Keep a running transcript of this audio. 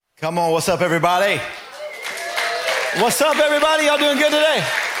Come on, what's up, everybody? What's up, everybody? Y'all doing good today?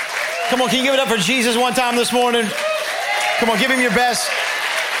 Come on, can you give it up for Jesus one time this morning? Come on, give him your best.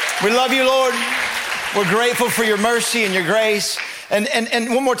 We love you, Lord. We're grateful for your mercy and your grace. And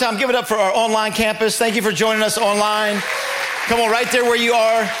one more time, give it up for our online campus. Thank you for joining us online. Come on, right there where you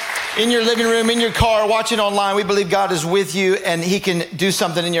are, in your living room, in your car, watching online. We believe God is with you and he can do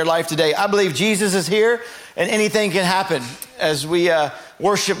something in your life today. I believe Jesus is here and anything can happen as we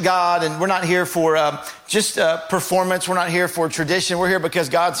worship God. And we're not here for just performance. We're not here for tradition. We're here because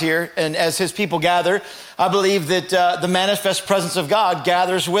God's here. And as his people gather, I believe that the manifest presence of God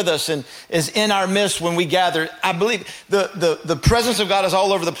gathers with us and is in our midst when we gather. I believe the presence of God is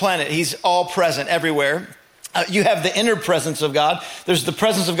all over the planet. He's all present everywhere. You have the inner presence of God. There's the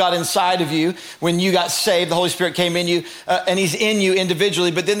presence of God inside of you. When you got saved, the Holy Spirit came in you and he's in you individually.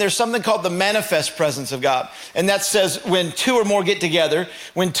 But then there's something called the manifest presence of God. And that says when two or more get together,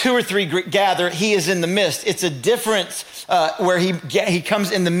 when two or three gather, he is in the midst. It's a difference where he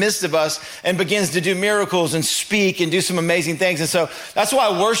comes in the midst of us and begins to do miracles and speak and do some amazing things. And so that's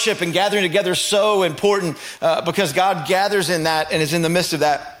why worship and gathering together is so important because God gathers in that and is in the midst of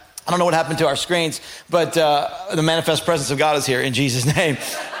that. I don't know what happened to our screens, but the manifest presence of God is here in Jesus' name.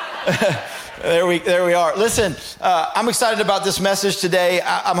 There we are. Listen, I'm excited about this message today.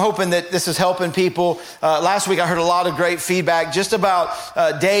 I'm hoping that this is helping people. Last week, I heard a lot of great feedback just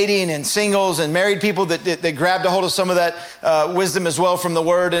about dating and singles and married people that grabbed a hold of some of that wisdom as well from the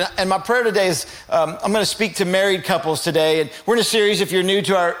Word. And my prayer today is I'm going to speak to married couples today. And we're in a series. If you're new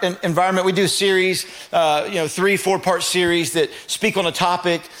to our environment, we do series, 3-4-part series that speak on a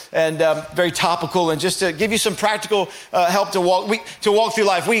topic and very topical and just to give you some practical help to walk through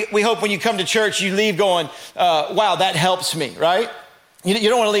life. We hope when you come to church, you leave going, wow, that helps me, right? You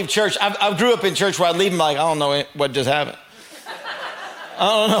don't want to leave church. I grew up in church where I'd leave and like, I don't know what just happened. I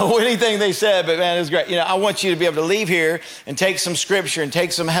don't know anything they said, but man, it was great. I want you to be able to leave here and take some scripture and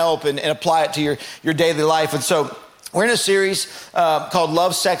take some help and apply it to your daily life. And so we're in a series called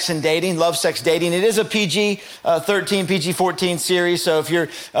Love, Sex, and Dating. Love, Sex, Dating. It is a PG-13, PG-14 series. So if you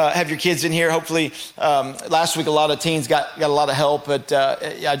have your kids in here, hopefully last week a lot of teens got a lot of help. But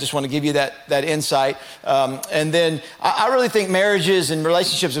I just want to give you that insight. And then I really think marriages and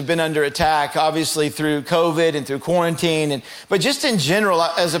relationships have been under attack, obviously through COVID and through quarantine. But just in general,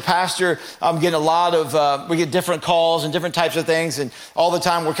 as a pastor, I'm getting a lot of, we get different calls and different types of things. And all the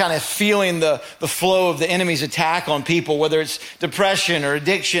time we're kind of feeling the flow of the enemy's attack on people, whether it's depression or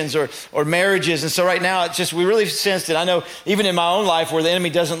addictions or marriages. And so right now, it's just, we really sensed it. I know even in my own life where the enemy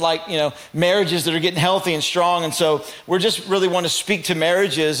doesn't like, marriages that are getting healthy and strong. And so we're just really want to speak to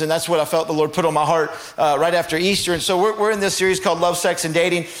marriages. And that's what I felt the Lord put on my heart right after Easter. And so we're in this series called Love, Sex, and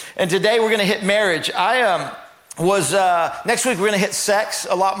Dating. And today we're going to hit marriage. Next week we're going to hit sex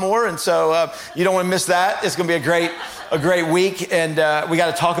a lot more. And so you don't want to miss that. It's going to be a great week. And we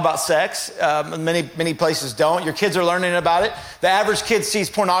got to talk about sex. Many places don't. Your kids are learning about it. The average kid sees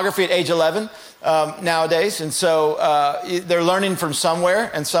pornography at age 11 nowadays. And so they're learning from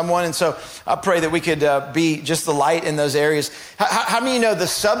somewhere and someone. And so I pray that we could be just the light in those areas. How many of you know the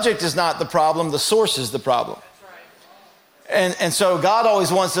subject is not the problem, the source is the problem? And so God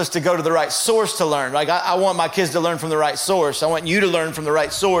always wants us to go to the right source to learn. Like I want my kids to learn from the right source. I want you to learn from the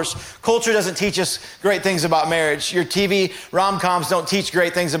right source. Culture doesn't teach us great things about marriage. Your TV rom-coms don't teach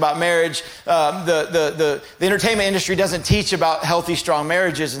great things about marriage. The entertainment industry doesn't teach about healthy, strong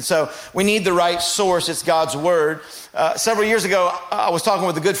marriages. And so we need the right source. It's God's word. Several years ago, I was talking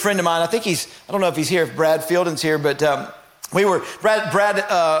with a good friend of mine. I don't know if he's here, if Brad Fielden's here, but Brad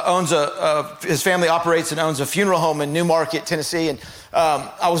owns his family operates and owns a funeral home in Newmarket, Tennessee. And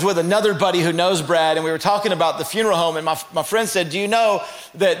I was with another buddy who knows Brad, and we were talking about the funeral home. And my friend said, do you know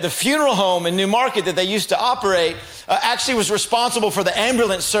that the funeral home in Newmarket that they used to operate actually was responsible for the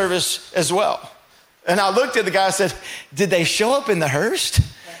ambulance service as well? And I looked at the guy and said, did they show up in the hearse?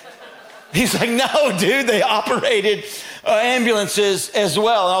 He's like, no, dude, they operated ambulances as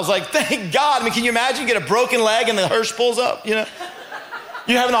well. And I was like, thank God. I mean, can you imagine you get a broken leg and the hearse pulls up, You're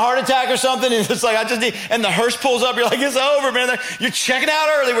having a heart attack or something and it's like, and the hearse pulls up. You're like, it's over, man. You're checking out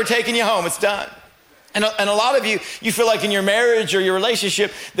early. We're taking you home. It's done. And a lot of you feel like in your marriage or your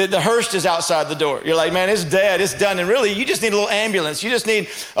relationship that the hearse is outside the door. You're like, man, it's dead, it's done. And really, you just need a little ambulance. You just need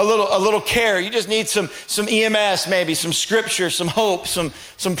a little care. You just need some EMS, maybe some scripture, some hope, some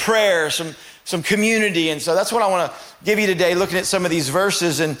prayer, some community. And so that's what I want to give you today, looking at some of these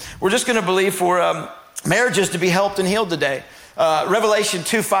verses. And we're just going to believe for marriages to be helped and healed today. Revelation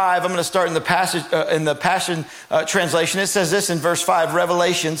 2:5. I'm going to start in the passage in the Passion translation. It says this in verse 5.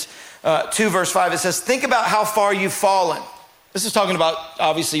 Revelations 2 verse 5. It says, think about how far you've fallen. This is talking about,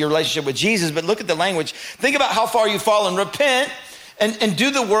 obviously, your relationship with Jesus, but look at the language. Think about how far you've fallen. Repent and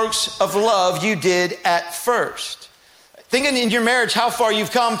do the works of love you did at first. Thinking in your marriage, how far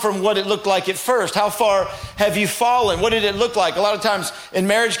you've come from what it looked like at first. How far have you fallen? What did it look like? A lot of times in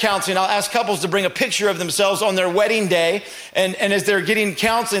marriage counseling, I'll ask couples to bring a picture of themselves on their wedding day. And as they're getting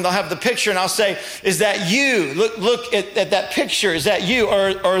counseling, they'll have the picture and I'll say, is that you? Look at that picture. Is that you?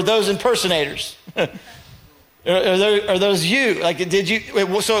 Or are those impersonators? Are those you? Like, did you?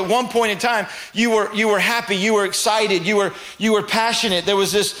 So at one point in time, you were happy, you were excited, you were passionate. There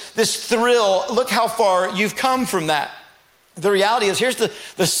was this thrill. Look how far you've come from that. The reality is, here's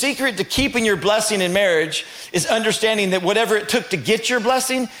the secret to keeping your blessing in marriage is understanding that whatever it took to get your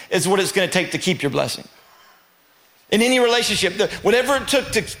blessing is what it's going to take to keep your blessing. In any relationship, whatever it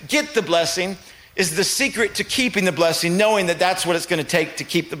took to get the blessing is the secret to keeping the blessing, knowing that that's what it's going to take to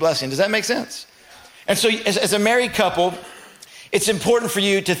keep the blessing. Does that make sense? And so as a married couple, it's important for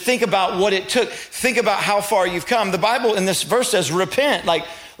you to think about what it took. Think about how far you've come. The Bible in this verse says, repent, like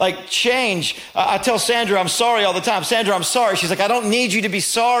change. I tell Sandra, I'm sorry all the time. Sandra, I'm sorry. She's like, I don't need you to be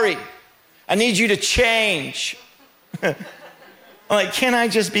sorry. I need you to change. I'm like, can I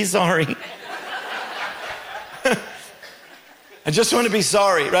just be sorry? I just want to be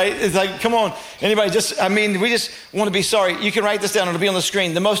sorry, right? It's like, come on, anybody we just want to be sorry. You can write this down, it'll be on the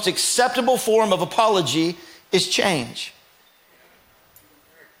screen. The most acceptable form of apology is change.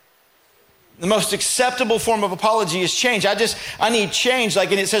 The most acceptable form of apology is change. I need change. Like,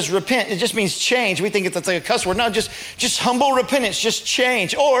 and it says repent. It just means change. We think it's like a cuss word. No, just humble repentance, just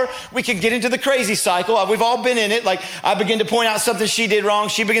change. Or we can get into the crazy cycle. We've all been in it. Like, I begin to point out something she did wrong.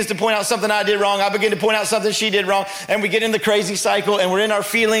 She begins to point out something I did wrong. I begin to point out something she did wrong. And we get in the crazy cycle and we're in our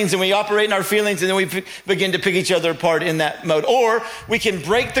feelings and we operate in our feelings and then we begin to pick each other apart in that mode. Or we can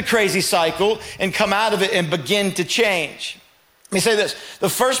break the crazy cycle and come out of it and begin to change. Let me say this. The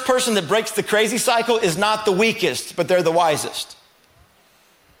first person that breaks the crazy cycle is not the weakest, but they're the wisest.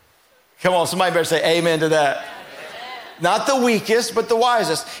 Come on, somebody better say amen to that. Amen. Not the weakest, but the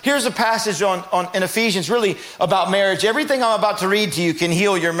wisest. Here's a passage in Ephesians really about marriage. Everything I'm about to read to you can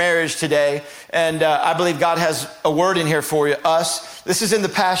heal your marriage today. And I believe God has a word in here for you, us. This is in the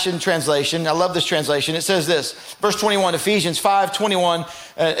Passion Translation. I love this translation. It says this, verse 21, Ephesians 5:21.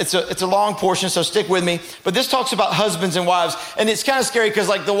 It's a long portion, so stick with me. But this talks about husbands and wives. And it's kind of scary because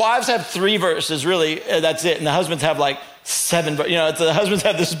like the wives have 3 verses, really, that's it. And the husbands have like 7, but the husbands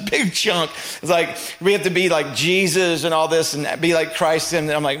have this big chunk. It's like, we have to be like Jesus and all this and be like Christ. And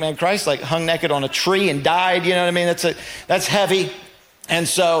I'm like, man, Christ like hung naked on a tree and died. You know what I mean? That's heavy. And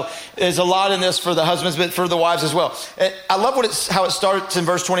so there's a lot in this for the husbands, but for the wives as well. I love how it starts in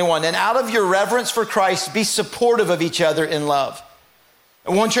verse 21. And out of your reverence for Christ, be supportive of each other in love.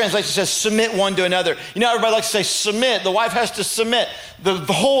 And one translation says, submit one to another. Everybody likes to say submit. The wife has to submit. The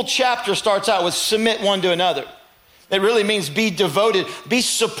whole chapter starts out with submit one to another. It really means be devoted, be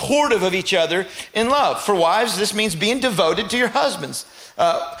supportive of each other in love. For wives, this means being devoted to your husbands,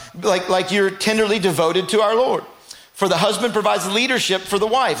 like you're tenderly devoted to our Lord. For the husband provides leadership for the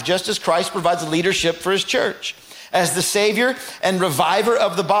wife, just as Christ provides leadership for his church. As the Savior and reviver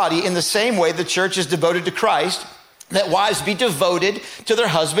of the body, in the same way the church is devoted to Christ, that wives be devoted to their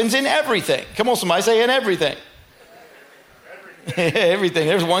husbands in everything. Come on, somebody say in everything. Everything.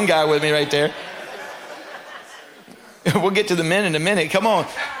 There's one guy with me right there. We'll get to the men in a minute. Come on.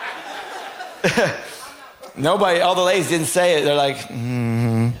 Nobody, all the ladies didn't say it. They're like,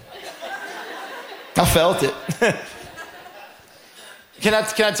 I felt it. Can I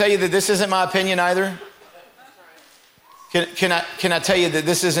tell you that this isn't my opinion either? Can I tell you that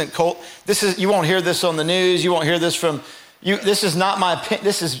this isn't cult? You won't hear this on the news. You won't hear this from you. This is not my opinion.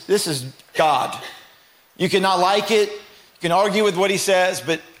 This is God. You cannot like it. You can argue with what he says,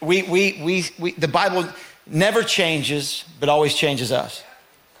 but the Bible never changes, but always changes us.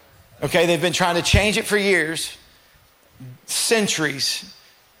 Okay, they've been trying to change it for years, centuries.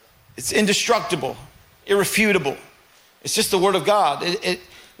 It's indestructible, irrefutable. It's just the word of God.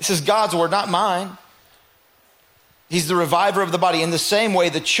 This is God's word, not mine. He's the reviver of the body. In the same way,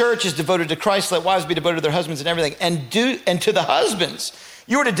 the church is devoted to Christ. Let wives be devoted to their husbands and everything. And to the husbands,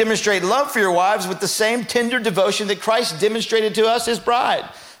 you are to demonstrate love for your wives with the same tender devotion that Christ demonstrated to us, his bride.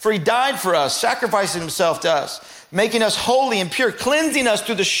 For he died for us, sacrificing himself to us, making us holy and pure, cleansing us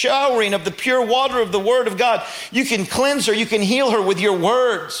through the showering of the pure water of the word of God. You can cleanse her, you can heal her with your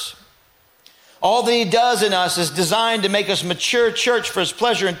words. All that he does in us is designed to make us mature church for his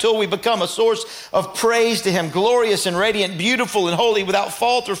pleasure until we become a source of praise to him, glorious and radiant, beautiful and holy, without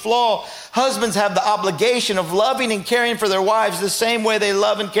fault or flaw. Husbands have the obligation of loving and caring for their wives the same way they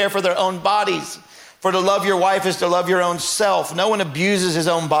love and care for their own bodies. For to love your wife is to love your own self. No one abuses his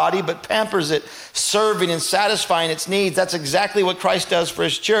own body, but pampers it, serving and satisfying its needs. That's exactly what Christ does for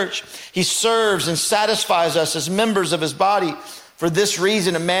his church. He serves and satisfies us as members of his body. For this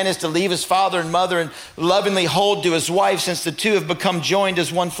reason, a man is to leave his father and mother and lovingly hold to his wife, since the two have become joined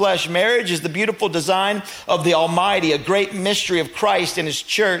as one flesh. Marriage is the beautiful design of the Almighty, a great mystery of Christ and his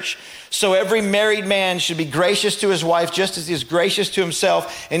church. So every married man should be gracious to his wife just as he is gracious to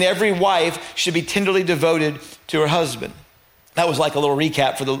himself, and every wife should be tenderly devoted to her husband. That was like a little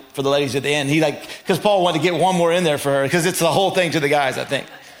recap for the ladies at the end. Because Paul wanted to get one more in there for her, because it's the whole thing to the guys, I think.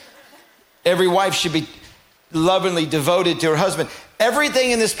 Every wife should be lovingly devoted to her husband.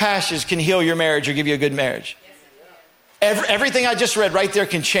 Everything in this passage can heal your marriage or give you a good marriage. Everything I just read right there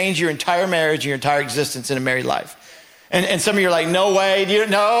can change your entire marriage and your entire existence in a married life. And some of you are like, no way,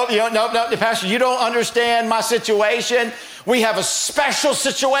 no, Pastor, you don't understand my situation. We have a special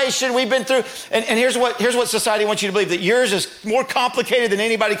situation we've been through. And here's what society wants you to believe, that yours is more complicated than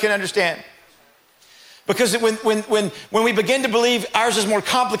anybody can understand. Because when we begin to believe ours is more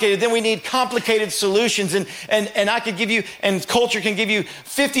complicated, then we need complicated solutions. And I could give you, and culture can give you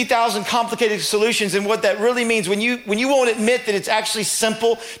 50,000 complicated solutions. And what that really means, when you won't admit that it's actually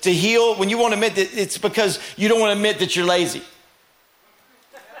simple to heal, when you won't admit that it's because you don't want to admit that you're lazy.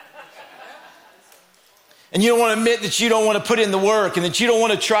 And you don't want to admit that you don't want to put in the work and that you don't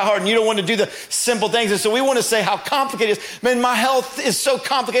want to try hard and you don't want to do the simple things. And so we want to say how complicated it is. Man, my health is so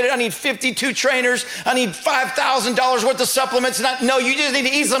complicated. I need 52 trainers. I need $5,000 worth of supplements. No, you just need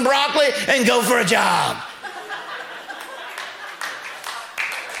to eat some broccoli and go for a job.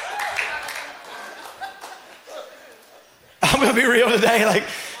 I'm going to be real today. Like,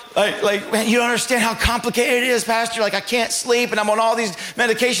 man, you don't understand how complicated it is, Pastor. Like, I can't sleep and I'm on all these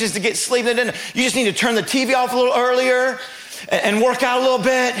medications to get sleep. You just need to turn the TV off a little earlier and work out a little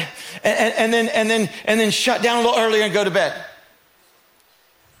bit and then shut down a little earlier and go to bed.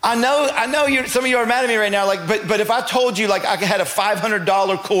 I know some of you are mad at me right now. But if I told you I had a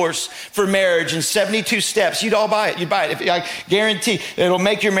 $500 course for marriage in 72 steps, you'd all buy it. You'd buy it. I guarantee it'll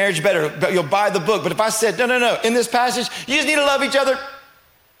make your marriage better. But you'll buy the book. But if I said, no, in this passage, you just need to love each other.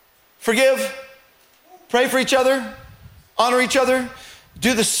 Forgive, pray for each other, honor each other,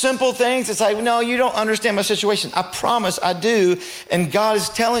 do the simple things. It's like, no, you don't understand my situation. I promise I do. And God is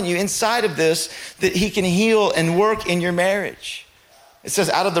telling you inside of this that he can heal and work in your marriage. It says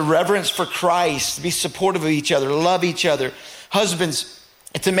out of the reverence for Christ, be supportive of each other, love each other. Husbands,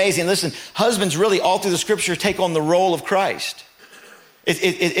 it's amazing. Listen, husbands really all through the scripture take on the role of Christ.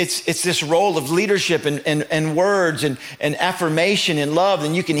 It's this role of leadership and words and affirmation and love.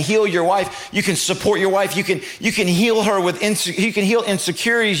 And you can heal your wife. You can support your wife. You can heal her you can heal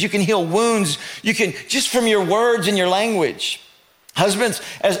insecurities. You can heal wounds. You can just from your words and your language. Husbands,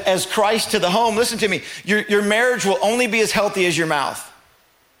 as Christ to the home, listen to me. Your marriage will only be as healthy as your mouth.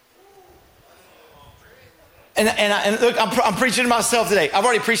 And look, I'm preaching to myself today. I've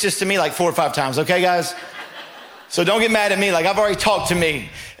already preached this to me like 4 or 5 times. Okay, guys? So don't get mad at me. I've already talked to me.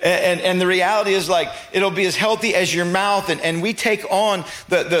 And the reality is it'll be as healthy as your mouth. And we take on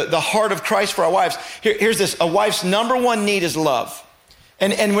the heart of Christ for our wives. Here's this. A wife's number one need is love.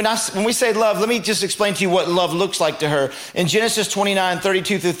 And when we say love, let me just explain to you what love looks like to her. In Genesis 29,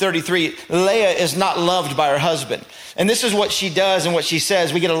 32 through 33, Leah is not loved by her husband. And this is what she does and what she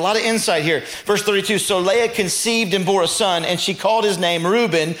says. We get a lot of insight here. Verse 32, so Leah conceived and bore a son, and she called his name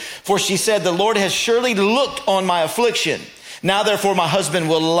Reuben, for she said, the Lord has surely looked on my affliction. Now therefore my husband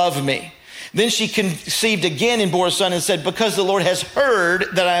will love me. Then she conceived again and bore a son and said, because the Lord has heard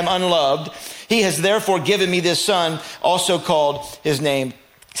that I am unloved, he has therefore given me this son, also called his name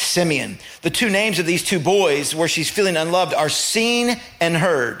Simeon. The two names of these two boys where she's feeling unloved are seen and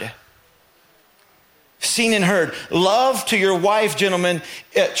heard. Seen and heard. Love to your wife, gentlemen,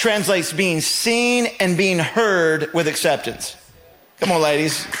 it translates being seen and being heard with acceptance. Come on,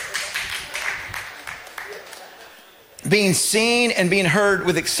 ladies. Being seen and being heard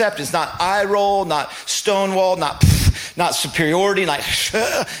with acceptance, not eye roll, not stonewall, not superiority, not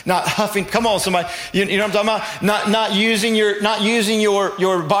huffing. Come on, somebody. You know what I'm talking about? Not using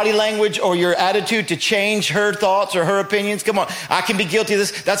your body language or your attitude to change her thoughts or her opinions. Come on. I can be guilty of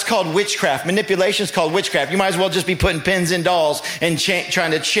this. That's called witchcraft. Manipulation is called witchcraft. You might as well just be putting pins in dolls and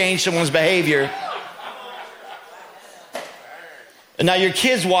trying to change someone's behavior. And now your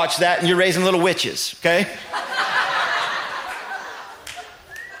kids watch that and you're raising little witches, okay?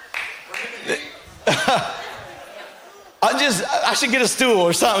 I should get a stool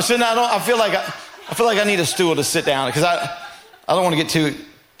or something. So now I feel like I need a stool to sit down because I don't want to get too,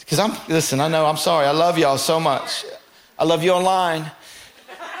 because I'm sorry. I love y'all so much. I love you online.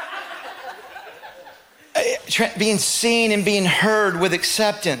 being seen and being heard with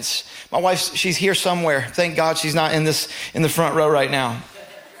acceptance. My wife, she's here somewhere. Thank God she's not in the front row right now.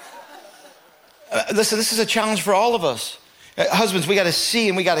 Listen, this is a challenge for all of us. Husbands, we got to see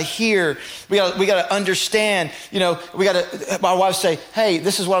and we got to hear. We got to understand. My wife say, hey,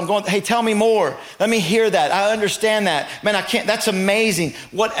 this is what I'm going. Hey, tell me more. Let me hear that. I understand that. Man, I can't. That's amazing.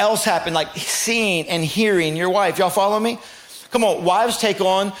 What else happened? Like seeing and hearing your wife. Y'all follow me? Come on, wives take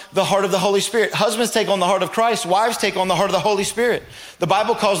on the heart of the Holy Spirit. Husbands take on the heart of Christ. Wives take on the heart of the Holy Spirit. The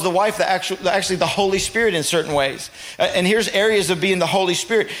Bible calls the wife actually the Holy Spirit in certain ways. And here's areas of being the Holy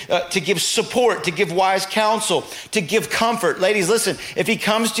Spirit, to give support, to give wise counsel, to give comfort. Ladies, listen, if he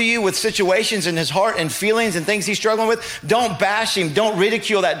comes to you with situations in his heart and feelings and things he's struggling with, don't bash him. Don't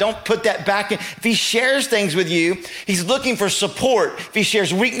ridicule that. Don't put that back in. If he shares things with you, he's looking for support. If he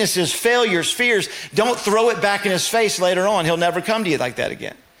shares weaknesses, failures, fears, don't throw it back in his face later on. He'll never come to you like that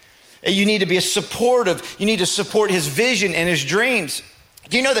again. You need to be supportive. You need to support his vision and his dreams.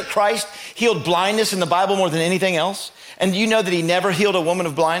 Do you know that Christ healed blindness in the Bible more than anything else? And do you know that he never healed a woman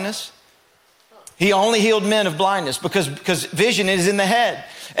of blindness? He only healed men of blindness because vision is in the head.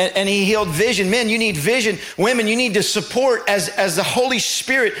 And he healed vision. Men, you need vision. Women, you need to support as the Holy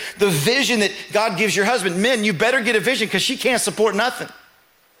Spirit, the vision that God gives your husband. Men, you better get a vision because she can't support nothing.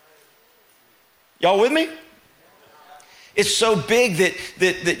 Y'all with me? It's so big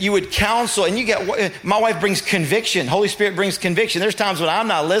that you would counsel, and my wife brings conviction. Holy Spirit brings conviction. There's times when I'm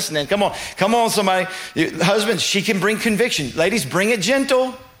not listening. Come on, somebody. Husbands, she can bring conviction. Ladies, bring it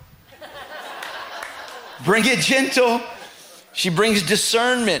gentle. Bring it gentle. She brings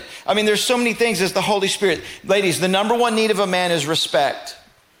discernment. I mean, there's so many things as the Holy Spirit. Ladies, the number one need of a man is respect.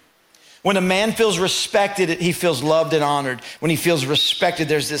 When a man feels respected, he feels loved and honored. When he feels respected,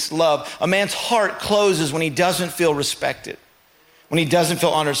 there's this love. A man's heart closes when he doesn't feel respected, when he doesn't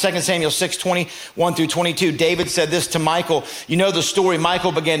feel honored. 2 Samuel 6:21-22, David said this to Michal. You know the story.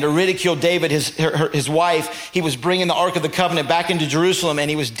 Michal began to ridicule David, his wife. He was bringing the Ark of the Covenant back into Jerusalem, and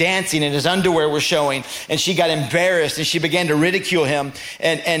he was dancing, and his underwear was showing. And she got embarrassed, and she began to ridicule him.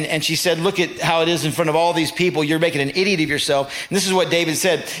 And she said, look at how it is in front of all these people. You're making an idiot of yourself. And this is what David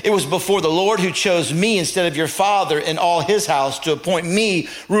said. It was before the Lord who chose me instead of your father and all his house to appoint me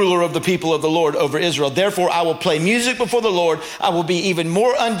ruler of the people of the Lord over Israel. Therefore, I will play music before the Lord. I will be even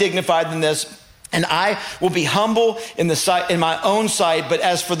more undignified than this, and I will be humble in my own sight. But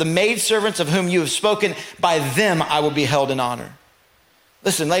as for the maidservants of whom you have spoken, by them I will be held in honor.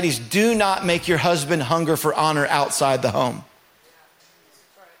 Listen, ladies, do not make your husband hunger for honor outside the home.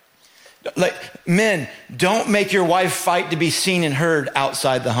 Like, men, don't make your wife fight to be seen and heard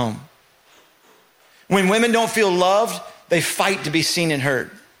outside the home. When women don't feel loved, they fight to be seen and heard.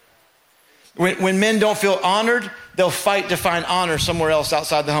 When men don't feel honored, they'll fight to find honor somewhere else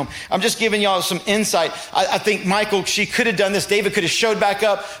outside the home. I'm just giving y'all some insight. I think Michal, she could have done this. David could have showed back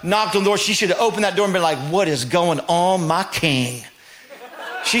up, knocked on the door. She should have opened that door and been like, what is going on, my king?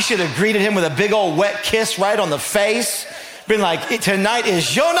 She should have greeted him with a big old wet kiss right on the face. Been like, tonight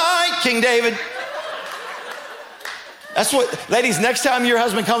is your night, King David. That's what, ladies, next time your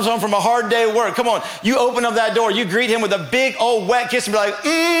husband comes home from a hard day of work, come on, you open up that door, you greet him with a big old wet kiss and be like,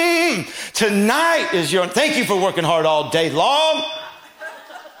 tonight is your, thank you for working hard all day long.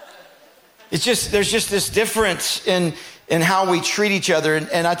 It's just, there's just this difference in how we treat each other.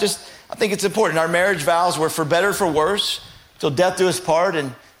 And I think it's important. Our marriage vows were for better, for worse, till death do us part,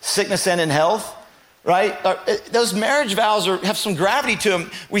 and sickness and in health. Right? Those marriage vows have some gravity to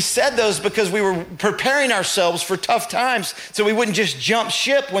them. We said those because we were preparing ourselves for tough times so we wouldn't just jump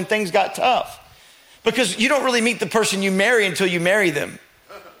ship when things got tough. Because you don't really meet the person you marry until you marry them.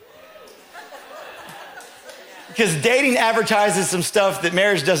 Because dating advertises some stuff that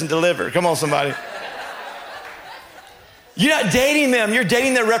marriage doesn't deliver. Come on, somebody. You're not dating them, you're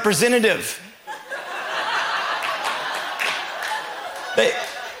dating their representative.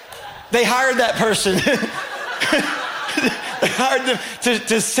 They hired that person. They hired them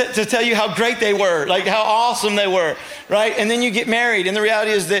to tell you how great they were, like how awesome they were, right? And then you get married, and the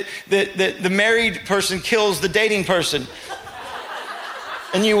reality is that the married person kills the dating person.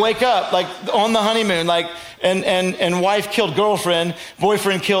 And you wake up like on the honeymoon, like and wife killed girlfriend,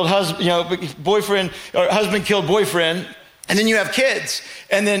 boyfriend killed husband, boyfriend or husband killed boyfriend. And then you have kids,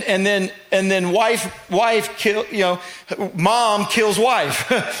 and then wife kill, mom kills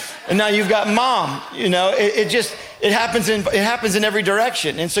wife, and now you've got mom. It happens in every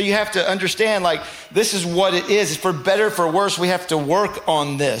direction, and so you have to understand, like, this is what it is. For better, for worse, we have to work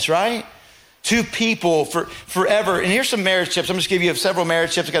on this, right? Two people for forever. And here's some marriage tips. I'm just give you several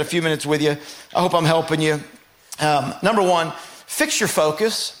marriage tips. I got a few minutes with you. I hope I'm helping you. Number one, fix your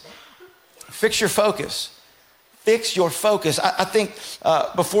focus. Fix your focus. Fix your focus. I think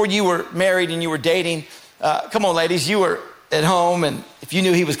before you were married and you were dating, come on, ladies, you were at home, and if you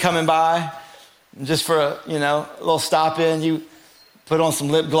knew he was coming by, just for a little stop in, you put on some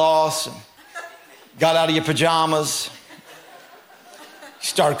lip gloss and got out of your pajamas. You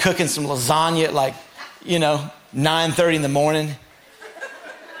started cooking some lasagna at 9:30 in the morning.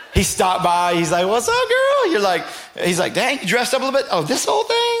 He stopped by. He's like, "What's up, girl?" He's like, "Dang, you dressed up a little bit." "Oh, this whole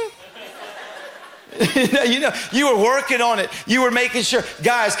thing?" You were working on it. You were making sure.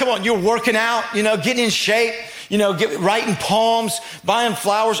 Guys, come on, you were working out, getting in shape, writing poems, buying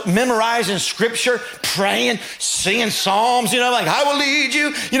flowers, memorizing scripture, praying, singing psalms, I will lead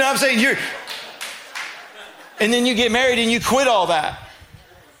you. You know what I'm saying? And then you get married and you quit all that.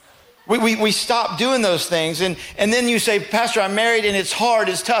 We stop doing those things. And then you say, "Pastor, I'm married and it's hard,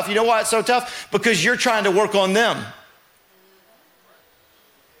 it's tough." You know why it's so tough? Because you're trying to work on them.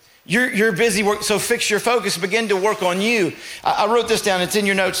 You're busy work, so fix your focus, begin to work on you. I wrote this down, it's in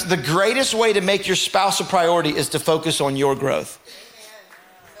your notes. The greatest way to make your spouse a priority is to focus on your growth.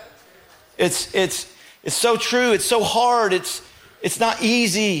 It's so true, it's so hard, it's not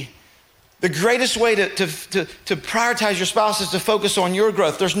easy. The greatest way to prioritize your spouse is to focus on your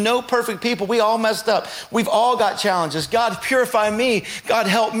growth. There's no perfect people. We all messed up. We've all got challenges. God, purify me. God,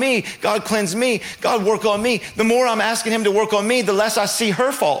 help me. God, cleanse me. God, work on me. The more I'm asking him to work on me, the less I see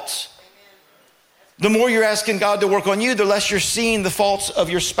her faults. The more you're asking God to work on you, the less you're seeing the faults of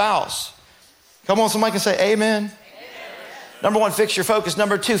your spouse. Come on, somebody can say amen. Amen. Number one, fix your focus.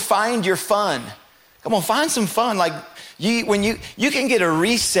 Number two, find your fun. Come on, find some fun. When you can get a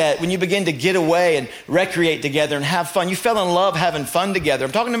reset when you begin to get away and recreate together and have fun. You fell in love having fun together.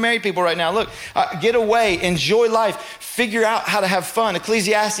 I'm talking to married people right now. Look, get away, enjoy life, figure out how to have fun.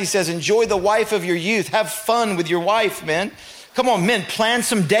 Ecclesiastes says, enjoy the wife of your youth. Have fun with your wife, men. Come on, men, plan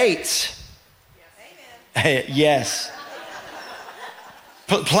some dates. Yes. Yes.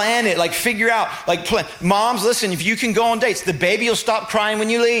 Plan it, figure out, plan. Moms, listen, if you can go on dates, the baby will stop crying when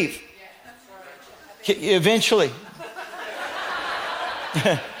you leave. Eventually.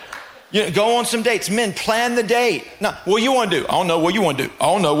 Go on some dates. Men, plan the date. Now, what you want to do? I don't know what you want to do. I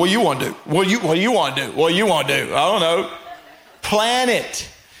don't know what you want to do. What do you want to do? What do you want to do? I don't know. Plan it.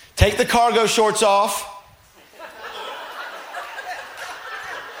 Take the cargo shorts off.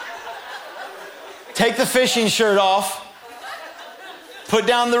 Take the fishing shirt off. Put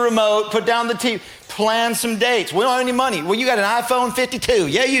down the remote. Put down the TV. Plan some dates. We don't have any money. Well, you got an iPhone 52.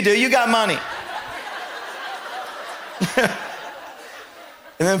 Yeah, you do. You got money.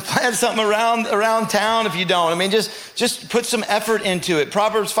 And then plan something around town if you don't. I mean, just put some effort into it.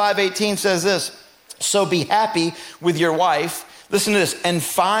 Proverbs 5:18 says this, so be happy with your wife. Listen to this, and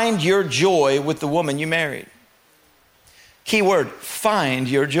find your joy with the woman you married. Key word, find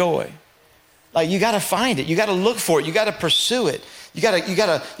your joy. You got to find it. You got to look for it. You got to pursue it. You got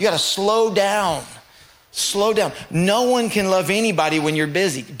to slow down. Slow down. No one can love anybody when you're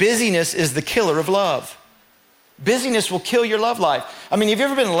busy. Busyness is the killer of love. Busyness will kill your love life. I mean, have you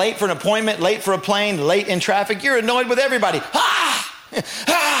ever been late for an appointment, late for a plane, late in traffic? You're annoyed with everybody.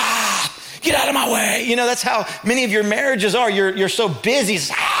 Get out of my way. That's how many of your marriages are. You're so busy.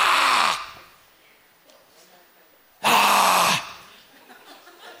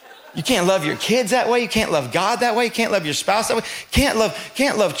 You can't love your kids that way. You can't love God that way. You can't love your spouse that way. Can't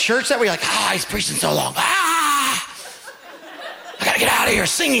love church that way. You're like, he's preaching so long. I gotta get out of here.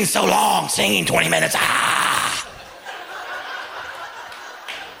 Singing so long. Singing 20 minutes.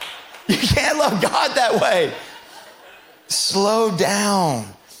 You can't love God that way. Slow down.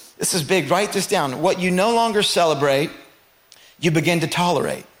 This is big. Write this down. What you no longer celebrate, you begin to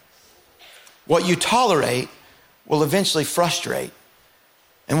tolerate. What you tolerate will eventually frustrate.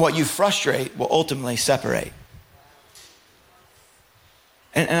 And what you frustrate will ultimately separate.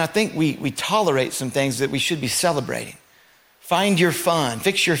 And I think we tolerate some things that we should be celebrating. Find your fun,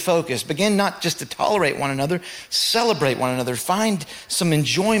 fix your focus. Begin not just to tolerate one another, celebrate one another. Find some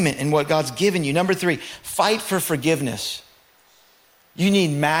enjoyment in what God's given you. Number 3, fight for forgiveness. You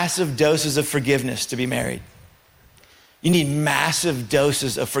need massive doses of forgiveness to be married. You need massive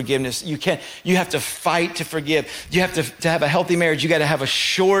doses of forgiveness. You have to fight to forgive. You have to have a healthy marriage. You got to have a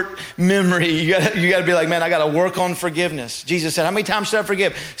short memory. You got to be like, man, I got to work on forgiveness. Jesus said, how many times should I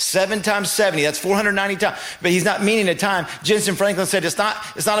forgive? 7 times 70. That's 490 times. But he's not meaning a time. Jensen Franklin said, it's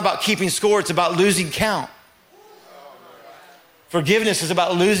not about keeping score. It's about losing count. Forgiveness is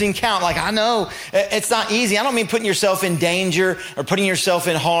about losing count. Like, I know it's not easy. I don't mean putting yourself in danger or putting yourself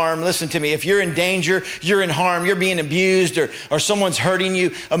in harm. Listen to me. If you're in danger, you're in harm, you're being abused, or someone's hurting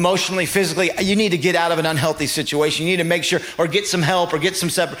you emotionally, physically, you need to get out of an unhealthy situation. You need to make sure, or get some help, or get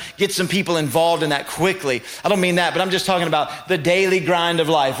some people involved in that quickly. I don't mean that, but I'm just talking about the daily grind of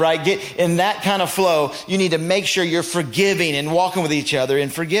life, right? Get in that kind of flow. You need to make sure you're forgiving and walking with each other in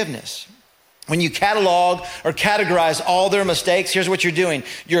forgiveness. When you catalog or categorize all their mistakes, here's what you're doing.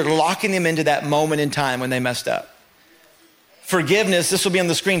 You're locking them into that moment in time when they messed up. Forgiveness, this will be on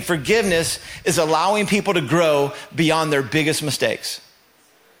the screen. Forgiveness is allowing people to grow beyond their biggest mistakes.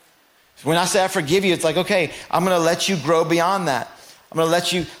 When I say I forgive you, it's like, okay, I'm going to let you grow beyond that. I'm going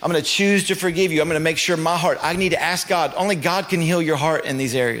to choose to forgive you. I'm going to make sure my heart, I need to ask God. Only God can heal your heart in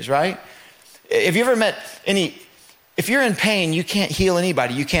these areas, right? Have you ever met if you're in pain, you can't heal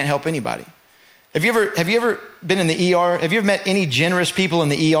anybody. You can't help anybody. Have you ever been in the ER? Have you ever met any generous people in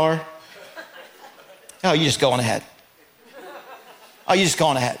the ER? Oh, you're just going ahead. Oh, you're just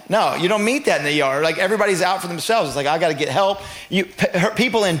going ahead. No, you don't meet that in the ER. Like, everybody's out for themselves. It's like, I got to get help.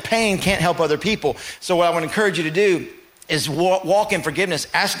 People in pain can't help other people. So what I want to encourage you to do is walk in forgiveness.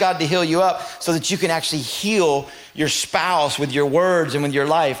 Ask God to heal you up so that you can actually heal your spouse with your words and with your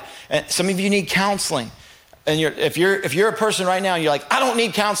life. And some of you need counseling. And if you're a person right now and you're like, I don't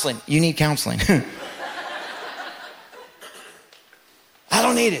need counseling, you need counseling. I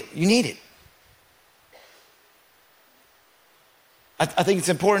don't need it. You need it. I think it's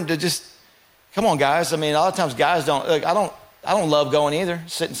important to just, come on, guys. I mean, a lot of times guys don't, like, I don't love going either,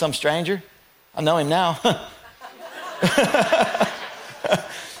 sitting some stranger. I know him now. But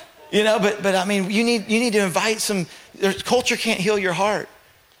I mean, you need to invite culture can't heal your heart.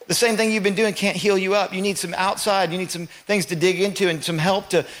 The same thing you've been doing can't heal you up. You need some outside. You need some things to dig into and some help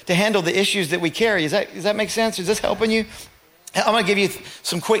to handle the issues that we carry. Does that make sense? Is this helping you? I'm going to give you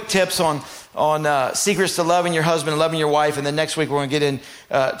some quick tips on secrets to loving your husband and loving your wife. And then next week, we're going to get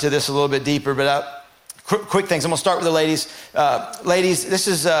into this a little bit deeper. But quick things. I'm going to start with the ladies. Ladies, this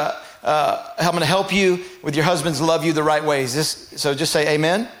is I'm going to help you with your husbands love you the right ways. So just say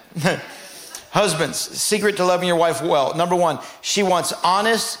amen. Husbands, secret to loving your wife well. Number one, she wants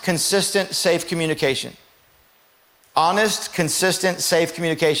honest, consistent, safe communication. Honest, consistent, safe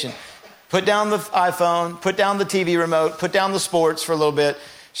communication. Put down the iPhone, put down the TV remote, put down the sports for a little bit.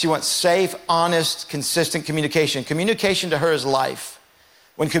 She wants safe, honest, consistent communication. Communication to her is life.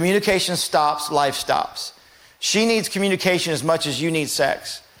 When communication stops, life stops. She needs communication as much as you need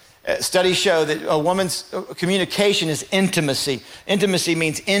sex. Studies show that a woman's communication is intimacy. Intimacy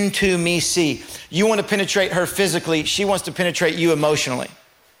means into me see. You want to penetrate her physically. She wants to penetrate you emotionally.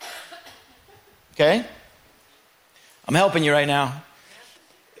 Okay? I'm helping you right now.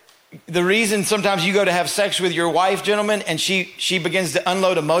 The reason sometimes you go to have sex with your wife, gentlemen, and she begins to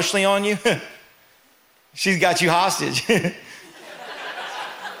unload emotionally on you, she's got you hostage.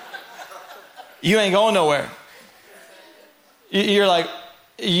 You ain't going nowhere. You're like,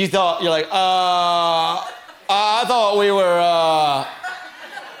 I thought we were,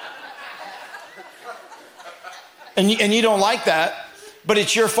 and you don't like that, but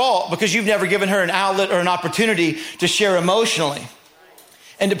it's your fault because you've never given her an outlet or an opportunity to share emotionally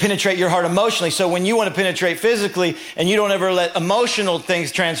and to penetrate your heart emotionally. So when you want to penetrate physically and you don't ever let emotional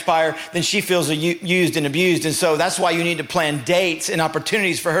things transpire, then she feels used and abused. And so that's why you need to plan dates and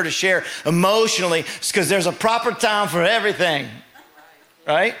opportunities for her to share emotionally, because there's a proper time for everything.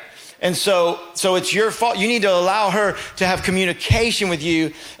 Right? And so it's your fault. You need to allow her to have communication with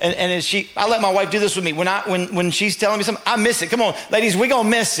you. And I let my wife do this with me. When she's telling me something, I miss it. Come on, ladies, we're going to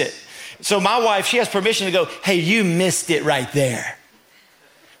miss it. So my wife, she has permission to go, hey, you missed it right there.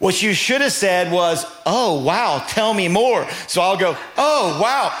 What you should have said was, oh, wow, tell me more. So I'll go, oh,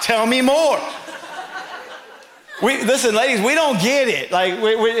 wow, tell me more. Listen, ladies, we don't get it. Like,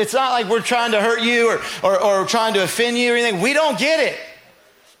 it's not like we're trying to hurt you or trying to offend you or anything. We don't get it.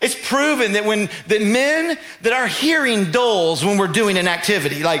 It's proven that men that are hearing dulls when we're doing an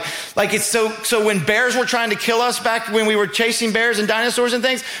activity, like it's so when bears were trying to kill us back when we were chasing bears and dinosaurs and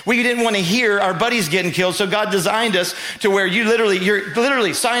things, we didn't want to hear our buddies getting killed. So God designed us to where you're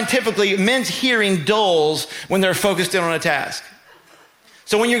literally scientifically, men's hearing dulls when they're focused in on a task.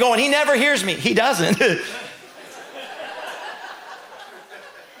 So when you're going, he never hears me, he doesn't.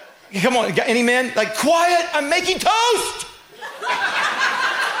 Come on, any men? Like, quiet, I'm making toast.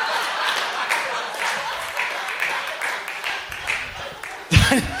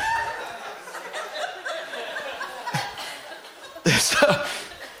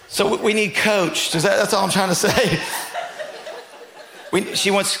 So we need coached. That's all I'm trying to say. She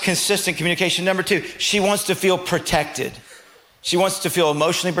wants consistent communication. Number two, she wants to feel protected. She wants to feel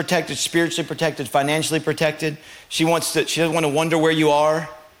emotionally protected, spiritually protected, financially protected. She doesn't want to wonder where you are.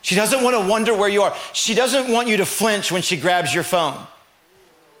 She doesn't want to wonder where you are. She doesn't want you to flinch when she grabs your phone.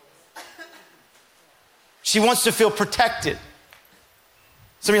 She wants to feel protected.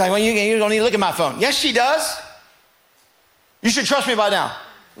 Some of you are like, well, you don't need to look at my phone. Yes, she does. You should trust me by now.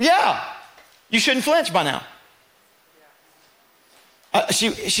 Yeah, you shouldn't flinch by now.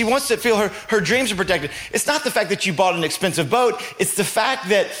 She wants to feel her dreams are protected. It's not the fact that you bought an expensive boat. It's the fact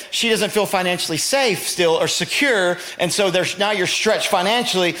that she doesn't feel financially safe still or secure. And so now you're stretched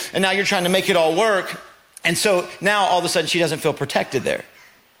financially and now you're trying to make it all work. And so now all of a sudden she doesn't feel protected there.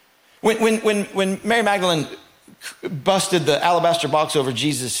 When Mary Magdalene busted the alabaster box over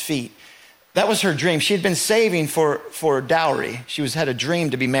Jesus' feet, that was her dream. She had been saving for dowry. She had a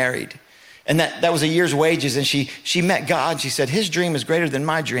dream to be married. And that was a year's wages. And she met God. She said, his dream is greater than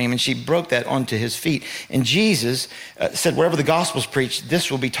my dream. And she broke that onto his feet. And Jesus said, wherever the gospel's preached, this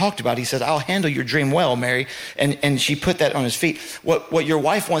will be talked about. He said, I'll handle your dream well, Mary. And she put that on his feet. What your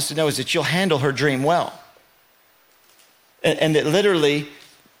wife wants to know is that you'll handle her dream well. And that literally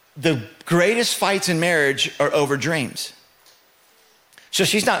the greatest fights in marriage are over dreams. So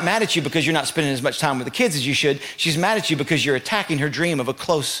she's not mad at you because you're not spending as much time with the kids as you should. She's mad at you because you're attacking her dream of a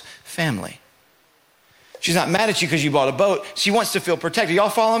close family. She's not mad at you because you bought a boat. She wants to feel protected. Y'all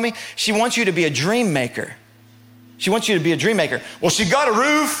follow me? She wants you to be a dream maker. She wants you to be a dream maker. Well, she got a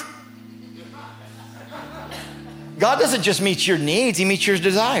roof. God doesn't just meet your needs, he meets your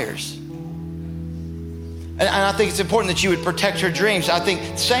desires. And I think it's important that you would protect her dreams. I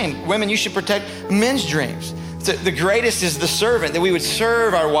think same, women, you should protect men's dreams. The greatest is the servant, that we would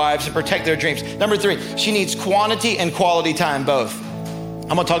serve our wives and protect their dreams. Number 3, she needs quantity and quality time, both.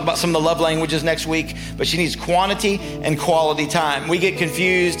 I'm gonna talk about some of the love languages next week, but she needs quantity and quality time. We get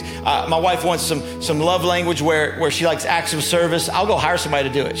confused. My wife wants some love language where she likes acts of service. I'll go hire somebody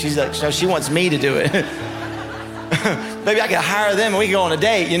to do it. She's like, so she wants me to do it. Maybe I can hire them and we can go on a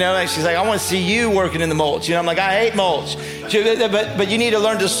date, you know? And she's like, I want to see you working in the mulch. You know, I'm like, I hate mulch. But you need to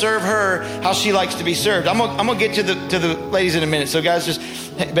learn to serve her how she likes to be served. I'm gonna get to the ladies in a minute. So guys, just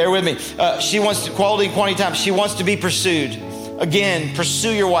bear with me. She wants quality and quantity time. She wants to be pursued. Again,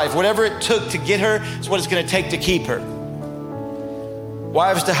 pursue your wife. Whatever it took to get her is what it's gonna take to keep her.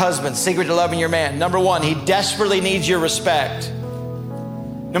 Wives to husbands, secret to loving your man. Number 1, he desperately needs your respect.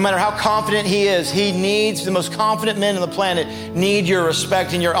 No matter how confident he is, he needs, the most confident men on the planet need your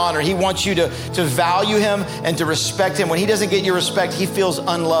respect and your honor. He wants you to value him and to respect him. When he doesn't get your respect, he feels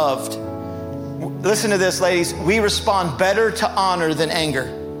unloved. Listen to this, ladies. We respond better to honor than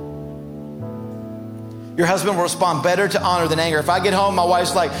anger. Your husband will respond better to honor than anger. If I get home, my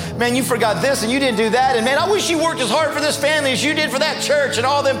wife's like, man, you forgot this and you didn't do that. And man, I wish you worked as hard for this family as you did for that church and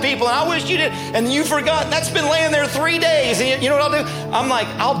all them people. And I wish you did. And you forgot. And that's been laying there 3 days. And you know what I'll do? I'm like,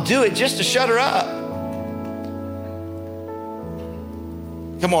 I'll do it just to shut her up.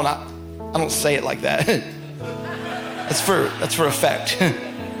 Come on, I don't say it like that. That's for effect.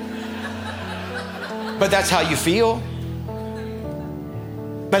 But that's how you feel.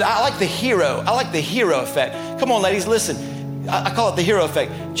 But I like the hero. I like the hero effect. Come on, ladies, listen. I call it the hero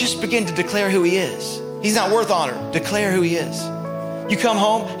effect. Just begin to declare who he is. He's not worth honor. Declare who he is. You come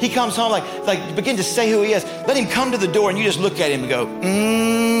home, he comes home, like begin to say who he is. Let him come to the door and you just look at him and go,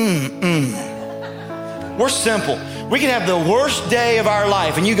 We're simple. We can have the worst day of our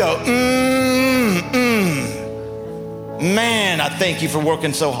life and you go, Man, I thank you for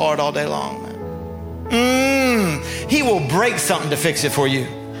working so hard all day long, man. He will break something to fix it for you.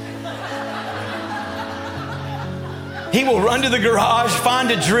 He will run to the garage,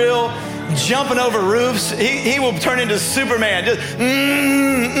 find a drill, jumping over roofs. He will turn into Superman.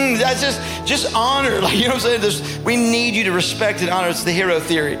 That's just honor. Like, you know what I'm saying? We need you to respect and honor. It's the hero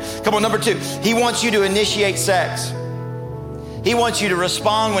theory. Come on, number 2. He wants you to initiate sex. He wants you to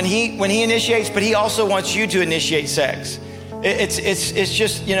respond when he initiates, but he also wants you to initiate sex. It's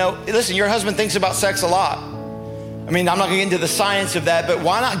just, you know, listen, your husband thinks about sex a lot. I mean, I'm not gonna get into the science of that, but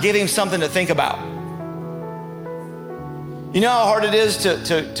why not give him something to think about? You know how hard it is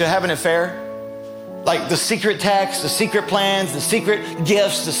to have an affair? Like the secret texts, the secret plans, the secret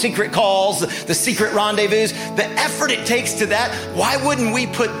gifts, the secret calls, the secret rendezvous, the effort it takes to that. Why wouldn't we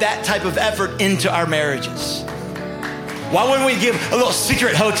put that type of effort into our marriages? Why wouldn't we give a little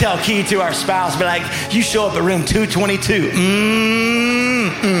secret hotel key to our spouse? Be like, you show up at room 222.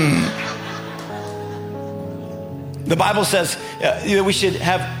 The Bible says we should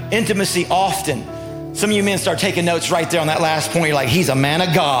have intimacy often. Some of you men start taking notes right there on that last point. You're like, he's a man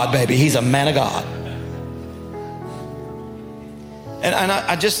of God, baby. He's a man of God. And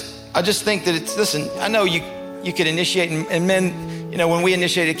I just think that it's, listen, I know you could initiate, and men, when we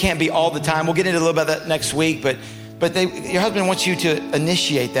initiate, it can't be all the time. We'll get into a little bit of that next week, but your husband wants you to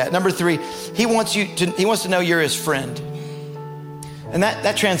initiate that. Number 3, he wants to know you're his friend. And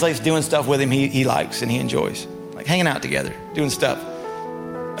that translates doing stuff with him he likes and he enjoys. Like hanging out together, doing stuff.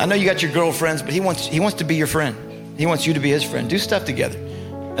 I know you got your girlfriends, but he wants to be your friend. He wants you to be his friend. Do stuff together.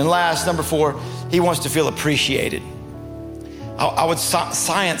 And last, number 4, he wants to feel appreciated.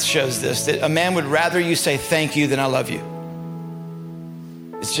 Science shows this, that a man would rather you say thank you than I love you.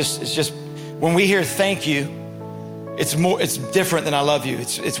 It's just when we hear thank you, it's different than I love you.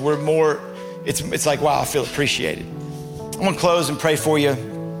 It's like, wow, I feel appreciated. I'm gonna close and pray for you.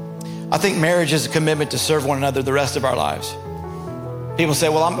 I think marriage is a commitment to serve one another the rest of our lives. People say,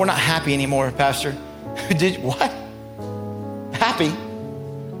 well, we're not happy anymore, Pastor. What? Happy?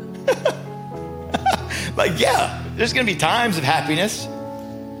 Like, yeah, there's gonna be times of happiness.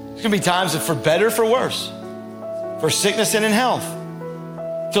 There's gonna be times of for better, for worse, for sickness and in health,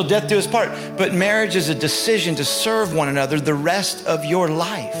 till death do us part. But marriage is a decision to serve one another the rest of your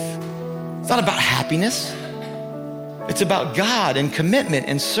life. It's not about happiness. It's about God and commitment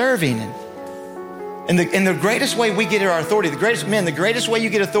and serving. And the greatest way we get our authority, the greatest way you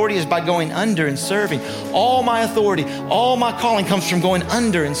get authority is by going under and serving. All my authority, all my calling comes from going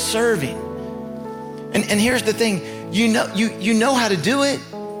under and serving. And here's the thing, you know how to do it.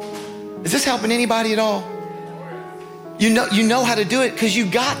 Is this helping anybody at all? You know how to do it because you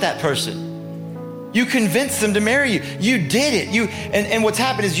got that person. You convinced them to marry you. You did it. And what's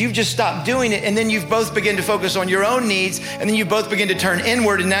happened is you've just stopped doing it, and then you've both begun to focus on your own needs, and then you both begin to turn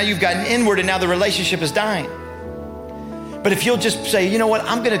inward, and now you've gotten inward, and now the relationship is dying. But if you'll just say, you know what,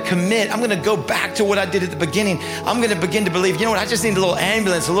 I'm gonna commit, I'm gonna go back to what I did at the beginning. I'm gonna begin to believe, you know what, I just need a little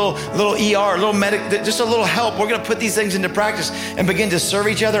ambulance, a little ER, a little medic, just a little help. We're gonna put these things into practice and begin to serve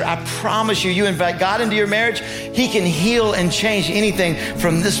each other. I promise you invite God into your marriage, he can heal and change anything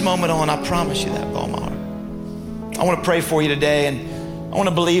from this moment on. I promise you that with all my heart. I wanna pray for you today, and I wanna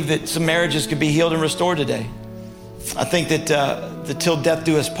believe that some marriages could be healed and restored today. I think that the till death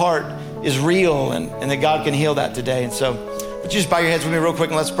do us part is real, and that God can heal that today. And so, would you just bow your heads with me real quick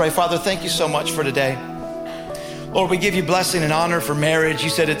and let's pray. Father, thank you so much for today. Lord, we give you blessing and honor for marriage. You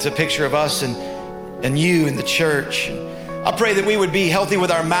said it's a picture of us and you and the church. I pray that we would be healthy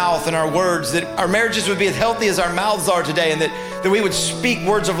with our mouth and our words, that our marriages would be as healthy as our mouths are today, and that we would speak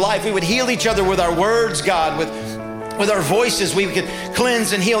words of life. We would heal each other with our words, God, with our voices. We could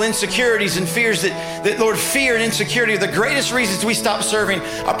cleanse and heal insecurities and fears that Lord, fear and insecurity are the greatest reasons we stop serving.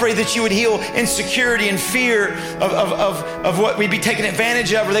 I pray that you would heal insecurity and fear of what we'd be taken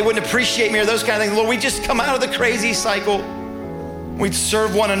advantage of, or they wouldn't appreciate me, or those kind of things. Lord, we just come out of the crazy cycle. We'd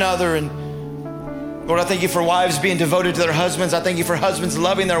serve one another. And Lord, I thank you for wives being devoted to their husbands. I thank you for husbands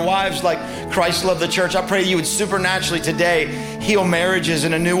loving their wives like Christ loved the church. I pray you would supernaturally today heal marriages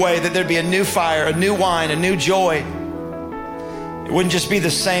in a new way, that there'd be a new fire, a new wine, a new joy. It wouldn't just be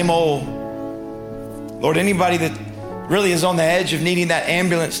the same old. Lord, anybody that really is on the edge of needing that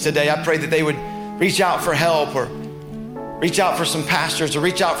ambulance today, I pray that they would reach out for help, or reach out for some pastors, or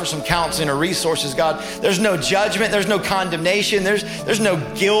reach out for some counseling or resources. God, there's no judgment, there's no condemnation, there's no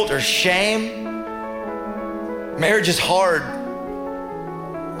guilt or shame. Marriage is hard.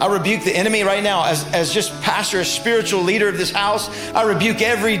 I rebuke the enemy right now as just pastor, as spiritual leader of this house. I rebuke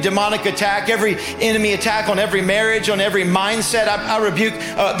every demonic attack, every enemy attack on every marriage, on every mindset. I rebuke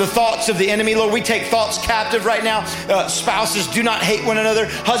the thoughts of the enemy. Lord, we take thoughts captive right now. Spouses, do not hate one another.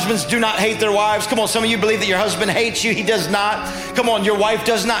 Husbands, do not hate their wives. Come on, some of you believe that your husband hates you. He does not. Come on, your wife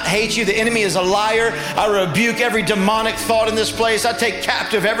does not hate you. The enemy is a liar. I rebuke every demonic thought in this place. I take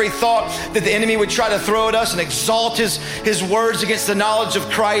captive every thought that the enemy would try to throw at us and exalt his words against the knowledge of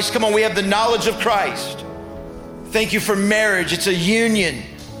Christ. Come on, we have the knowledge of Christ. Thank you for marriage. It's a union.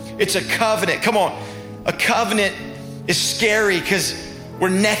 It's a covenant. Come on, a covenant is scary because we're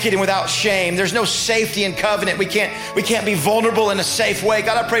naked and without shame. There's no safety in covenant. We can't be vulnerable in a safe way.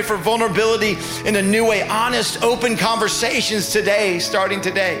 God, I pray for vulnerability in a new way. Honest, open conversations today, starting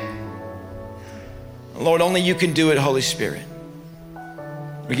today. Lord, only you can do it, Holy Spirit.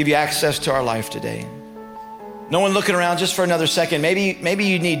 We give you access to our life today. No one looking around just for another second. Maybe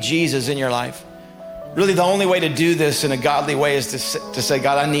you need Jesus in your life. Really, the only way to do this in a godly way is to say,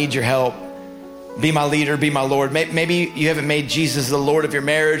 God, I need your help. Be my leader, be my Lord. Maybe you haven't made Jesus the Lord of your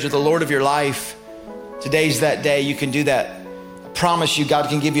marriage or the Lord of your life. Today's that day. You can do that. I promise you, God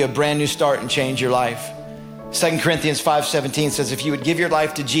can give you a brand new start and change your life. 2 Corinthians 5:17 says, if you would give your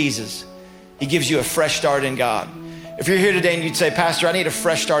life to Jesus, he gives you a fresh start in God. If you're here today and you'd say, Pastor, I need a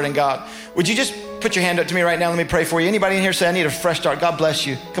fresh start in God, would you just put your hand up to me right now? Let me pray for you. Anybody in here say, I need a fresh start? God bless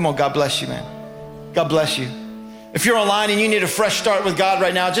you. Come on, God bless you, man. God bless you. If you're online and you need a fresh start with God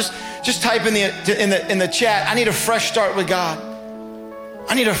right now, just type in the chat, I need a fresh start with God.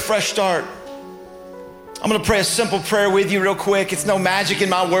 I need a fresh start. I'm gonna pray a simple prayer with you real quick. It's no magic in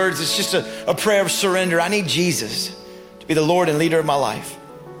my words. It's just a prayer of surrender. I need Jesus to be the Lord and leader of my life.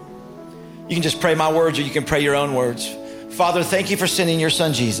 You can just pray my words or you can pray your own words. Father, thank you for sending your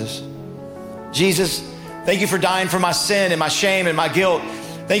son, Jesus. Jesus, thank you for dying for my sin and my shame and my guilt.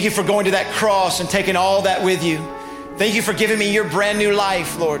 Thank you for going to that cross and taking all that with you. Thank you for giving me your brand new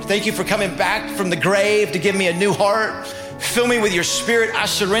life, Lord. Thank you for coming back from the grave to give me a new heart. Fill me with your spirit. I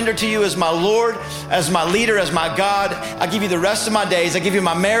surrender to you as my Lord, as my leader, as my God. I give you the rest of my days. I give you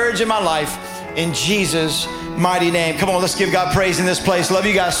my marriage and my life in Jesus' mighty name. Come on, let's give God praise in this place. Love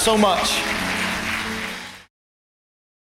you guys so much.